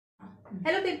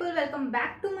Hello people, welcome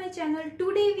back to my channel.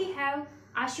 Today we have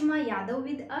Ashma Yadav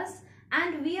with us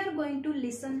and we are going to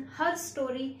listen her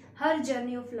story, her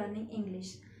journey of learning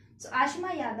English. So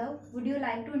Ashma Yadav, would you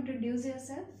like to introduce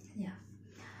yourself? Yeah.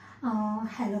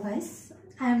 Hello guys,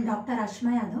 I am Dr.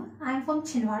 Ashma Yadav. I am from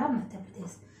Chinwada, Madhya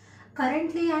Pradesh.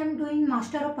 Currently I am doing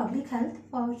Master of Public Health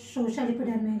for Social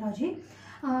Epidemiology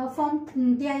from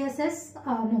TISS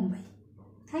Mumbai.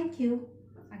 Thank you.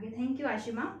 Okay, thank you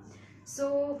Ashima.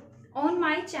 So on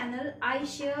my channel I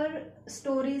share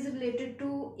stories related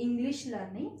to English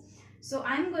learning. So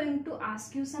I'm going to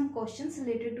ask you some questions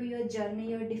related to your journey,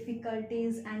 your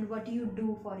difficulties and what you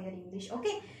do for your English.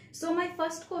 Okay, so my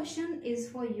first question is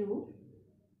for you.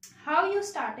 How you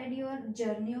started your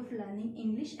journey of learning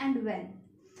English and when?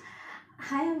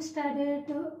 I have started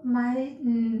my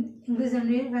English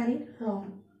journey very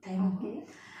long time ago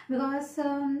because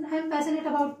I am passionate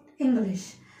about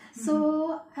English.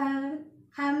 So I'm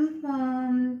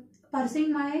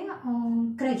pursuing my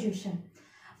graduation.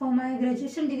 For my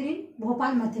graduation degree in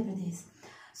Bhopal, Madhya Pradesh.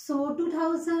 So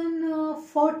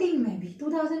 2014 maybe,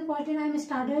 2014 I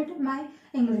started my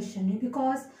English journey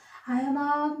because I am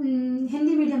a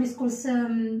Hindi medium school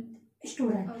student.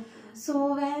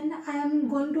 So when I am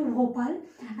going to Bhopal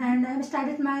and I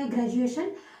started my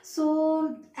graduation,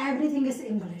 so everything is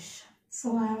English.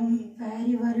 So I am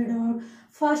very worried about,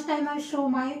 first time I show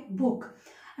my book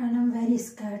and I'm very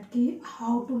scared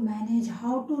how to manage,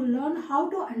 how to learn, how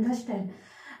to understand.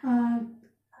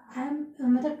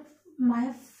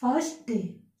 My first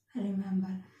day, I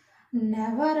remember,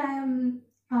 never I am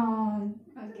I'm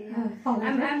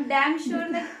damn sure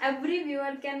that every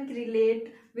viewer can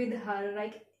relate with her.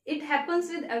 Like it happens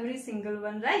with every single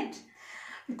one, right?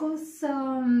 Because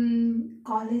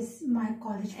my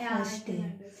college first day,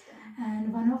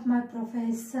 and one of my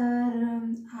professor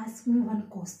asked me one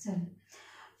question,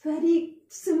 very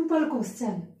simple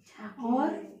question,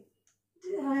 or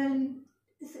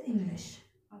it's English.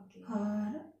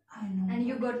 I know. And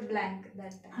you got blank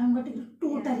that time. I'm getting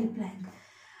totally blank,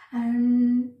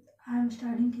 and I'm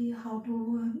starting how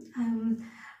to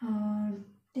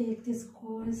take this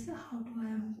course, how do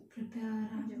I prepare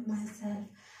myself,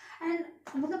 and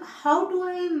how do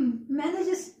I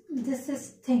manage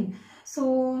this thing.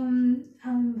 So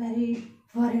I'm very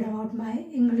worried about my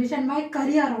English and my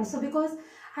career also because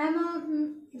I'm a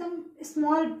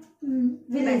small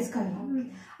village girl,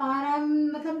 or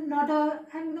I'm not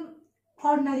I'm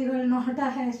ordinary girl, not a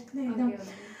hash.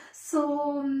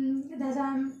 So that's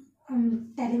why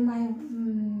I'm telling my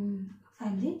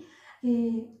family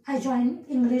I join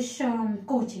English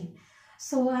coaching.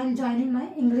 So I'm joining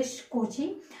my English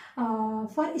coaching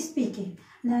for speaking.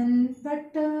 Then,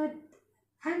 but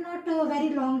I'm not a very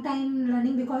long time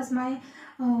learning because my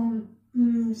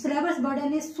syllabus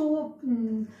burden is so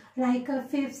like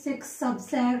 5, 6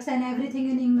 subjects and everything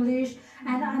in English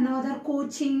and another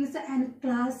coachings and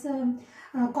class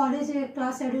college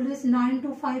class schedule is 9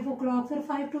 to 5 o'clock, for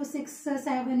 5 to 6,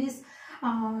 7 is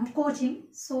coaching.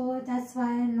 So that's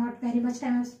why not very much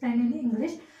time I spend in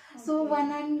English. So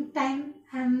one time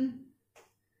I'm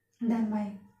done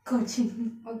my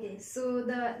coaching. Okay, so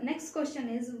the next question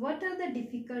is, what are the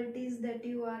difficulties that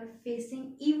you are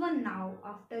facing even now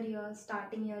after you're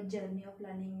starting your journey of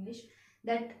learning English?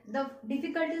 That the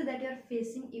difficulties that you're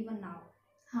facing even now?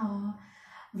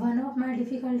 One of my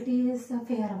difficulties is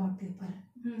fear about people.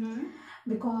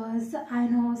 Because I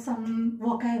know some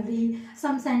vocabulary,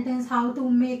 some sentence, how to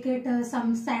make it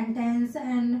some sentence,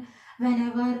 and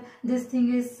whenever this thing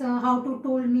is how to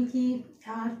told me ki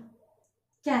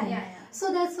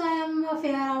so that's why I'm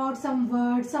fear about some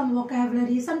words, some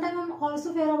vocabulary. Sometimes I'm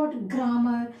also fear about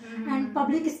grammar and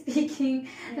public speaking.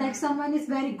 Like someone is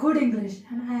very good English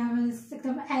and I am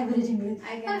average English.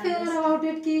 I fear about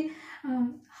it ki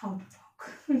how to talk.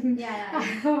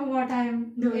 What I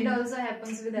am doing. It also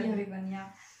happens with everyone.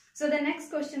 So the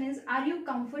next question is, are you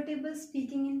comfortable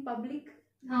speaking in public?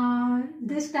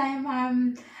 This time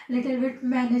I'm little bit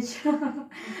managed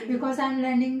because I'm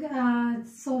learning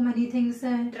so many things,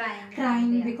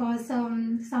 trying because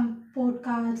some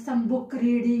podcast, some book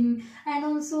reading, and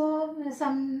also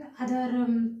some other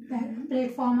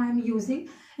platform I'm using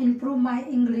improve my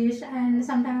English, and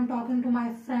sometimes I'm talking to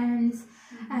my friends,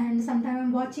 and sometimes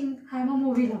I'm watching. I'm a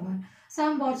movie lover, so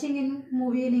I'm watching in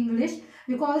movie in English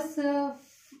because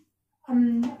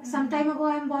some time ago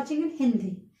I'm watching in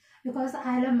Hindi. Because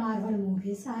I love Marvel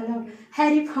movies. I love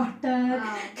Harry Potter,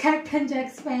 Captain Jack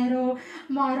Sparrow.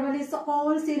 Marvel is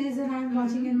all series and I'm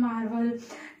watching in Marvel.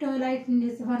 Twilight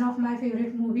is one of my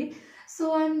favorite movie.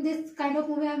 So this kind of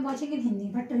movie I'm watching in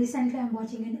Hindi. But recently I'm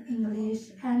watching in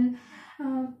English. And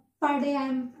per day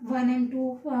I'm one and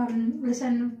two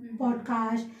listen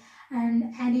podcast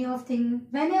and any of thing.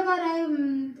 Whenever I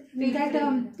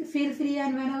feel free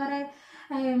and whenever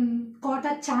I got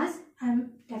a chance,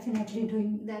 I'm definitely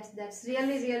doing. That's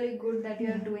really good that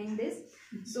you are doing this.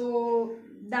 So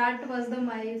that was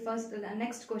my first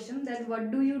next question, that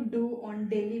what do you do on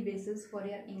daily basis for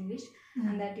your English,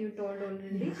 and that you told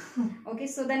already. Okay,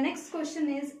 so the next question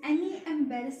is, any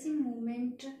embarrassing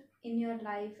moment in your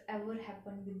life ever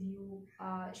happened with you,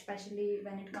 especially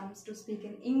when it comes to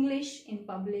speaking English in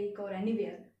public or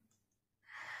anywhere?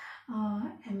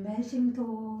 Embarrassing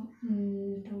to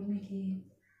told me ki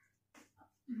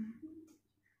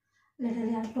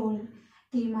literally I told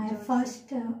ki my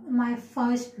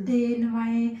first day in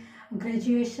my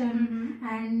graduation,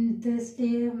 and this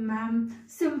day ma'am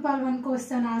simple one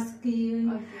question asked ki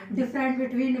difference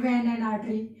between vein and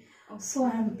artery. So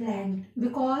I am blank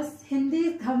because Hindi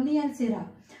is dhamni and sira,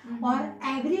 or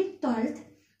every 12th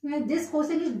this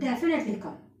question is definitely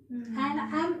come, and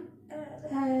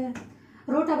I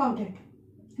wrote about it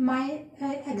my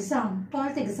exam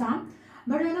 12th exam,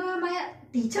 but whenever my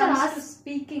teacher asked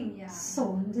speaking,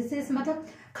 so this is matlab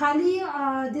khali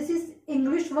this is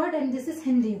English word and this is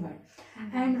Hindi word,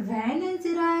 and vein and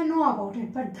sira I know about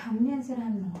it, but dhamni and sira I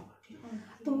know about it.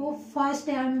 So first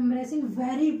day I am embarrassing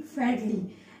very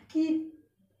badly ki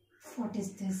what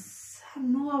is this, I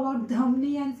know about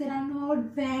dhamni and sira, I know about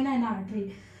vein and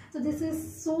artery. So this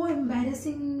is so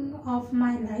embarrassing of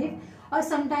my life. Or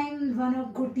sometimes one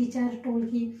of good teacher told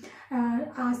ki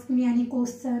ask me any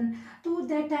question, तो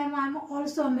that time I'm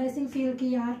also embarrassing feel कि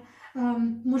यार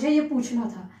मुझे ये पूछना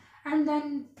था, and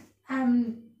then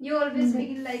you always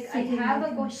feel like I have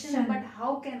a question but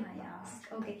how can I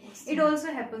ask? Okay, it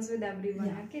also happens with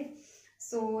everyone. Okay,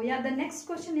 so the next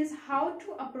question is, how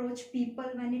to approach people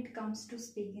when it comes to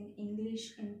speaking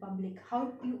English in public? How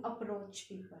do you approach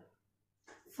people?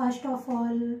 First of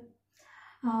all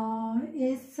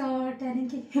is telling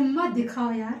कि हिम्मत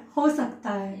दिखाओ यार, हो सकता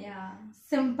है.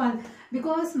 Simple,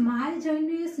 because my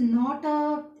journey is not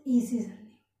a easy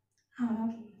journey. I am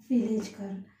a village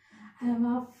girl. I am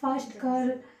a first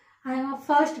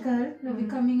girl.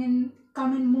 Come in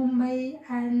Mumbai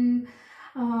and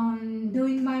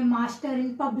doing my master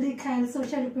in public health,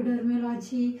 social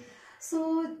epidemiology.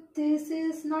 So this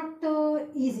is not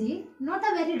easy, not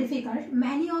a very difficult.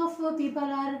 Many of people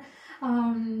are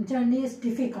journey is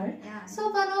difficult.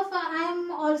 So I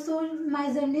am also,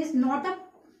 my journey is not a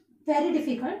very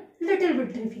difficult, little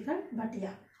bit difficult, but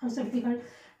also difficult,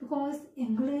 because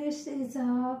English is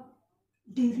a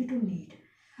daily to need.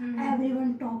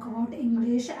 Everyone talk about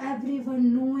English,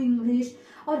 everyone know English,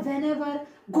 or whenever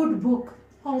good book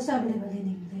also available in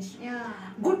English.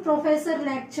 Good professor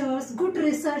lectures, good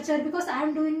researcher, because I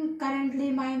am doing currently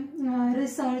my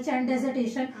research and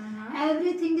dissertation.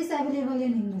 Everything is available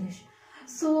in English.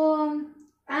 So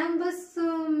I am बस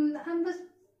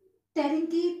telling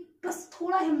कि बस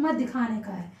थोड़ा हिम्मत दिखाने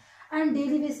का है, and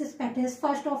daily basis practice.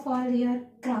 First of all, your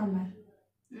grammar,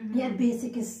 your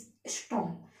basic is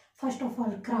strong. First of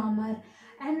all, grammar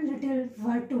and little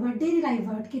word to word, daily life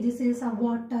word कि this is a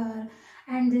water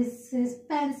and this is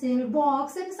pencil,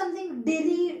 box, and something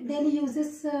daily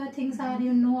uses things are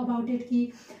you know about it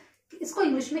कि इसको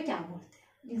English में क्या बोलते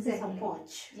हैं. This is a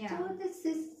watch. So this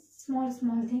is small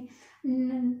thing.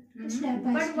 Step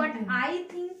by but step. What I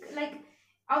think, like,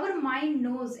 our mind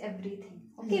knows everything.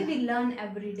 Okay, we learn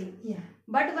every day.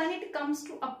 But when it comes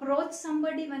to approach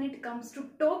somebody, when it comes to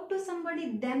talk to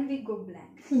somebody, then we go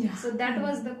blank. So that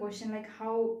was the question, like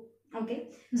how. Okay,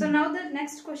 so now the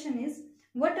next question is,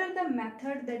 what are the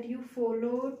methods that you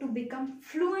follow to become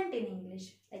fluent in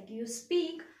English? Like you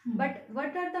speak, but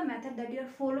what are the methods that you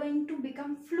are following to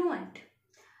become fluent?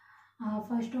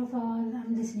 First of all,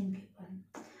 I'm listening people.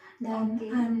 Then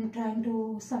I'm trying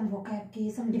to some vocab key,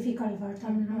 some difficult words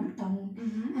I'm note down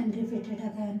and repeat it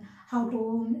again. How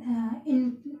to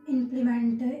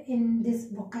implement in this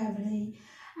vocabulary,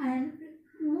 and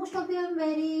most of them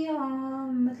very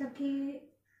मतलब कि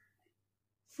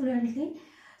fluently.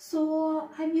 So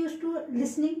I'm used to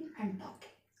listening and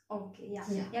talking. Okay,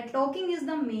 talking is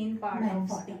the main part of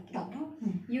speaking.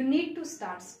 You need to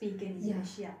start speaking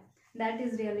English. That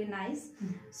is really nice.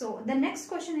 So the next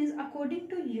question is, according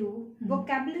to you,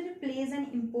 vocabulary plays an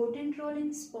important role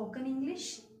in spoken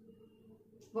English?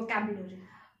 Vocabulary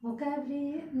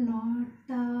not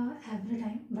every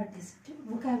time, but this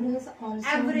vocabulary is also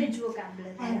average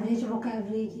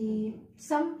vocabulary की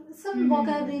some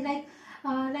vocabulary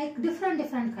like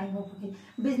different kind of vocabulary.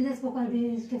 Business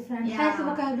vocabulary is different, health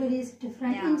vocabulary is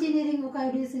different, engineering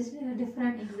vocabulary is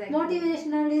different,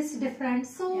 motivational is different.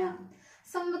 So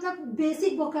some मतलब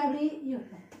basic vocabulary you know.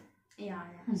 Yeah.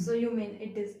 So you mean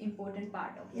it is important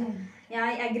part of Yeah. Yeah,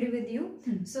 I agree with you.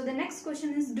 So the next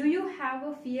question is, do you have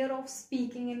a fear of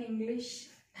speaking in English?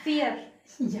 Fear?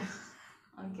 Yeah.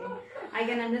 Okay, I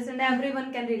can understand.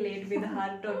 Everyone can relate with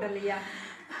her totally. Yeah.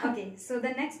 Okay, so the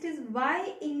next is,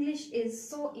 why English is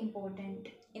so important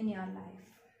in your life?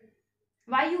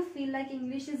 Why you feel like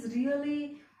English is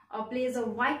really plays a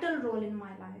vital role in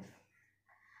my life?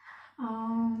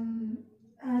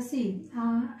 See,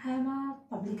 I am a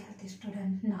public health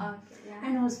student now, Okay, yeah.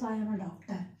 and also I am a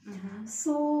doctor. Mm-hmm.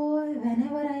 So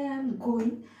whenever I am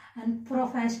going and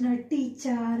professional teacher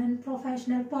and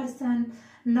professional person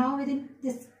now within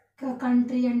this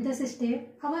country and this state,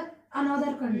 our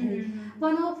another country,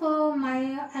 one of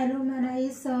my alumni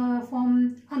is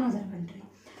from another country.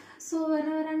 So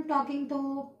whenever I'm talking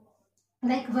to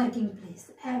like working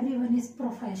place, everyone is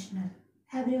professional,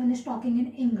 everyone is talking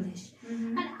in English,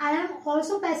 and I am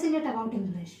also passionate about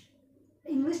English.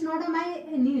 English not my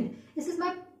need, this is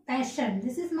my passion,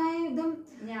 this is my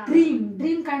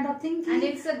dream kind of thing. And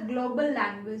it's a global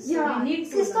language, so Yeah, we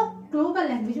need to it's a learn. global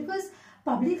language because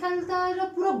public health are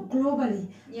pura globally.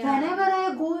 Whenever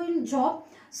I go in job,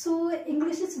 so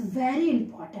English is very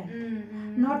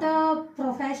important. Not a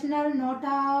professional, not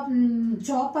a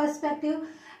job perspective,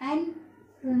 and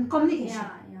communication.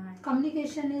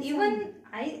 Communication is Even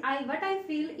what I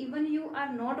feel, even you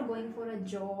are not going for a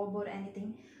job or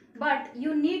anything, but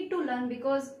you need to learn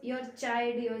because your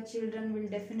children will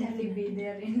definitely be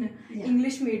there in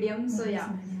English medium. So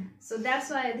so that's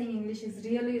why I think English is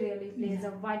really plays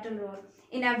a vital role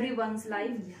in everyone's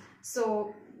life.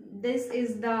 So this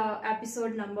is the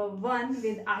episode number 1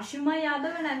 with Ashma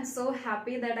Yadav, and I'm so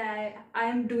happy that I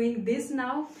am doing this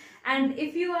now. And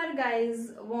if you are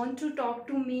guys want to talk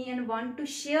to me and want to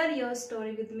share your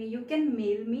story with me, you can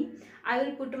mail me. I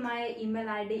will put my email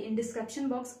ID in description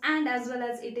box, and as well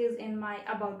as it is in my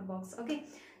about box. Okay,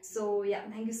 so yeah,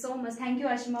 thank you so much. Thank you,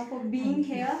 Ashma, for being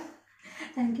here.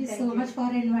 Thank you so much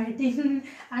for inviting.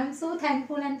 I'm so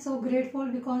thankful and so grateful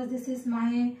because this is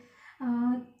my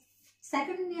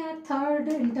second or third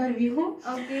interview.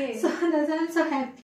 Okay. So I'm so happy.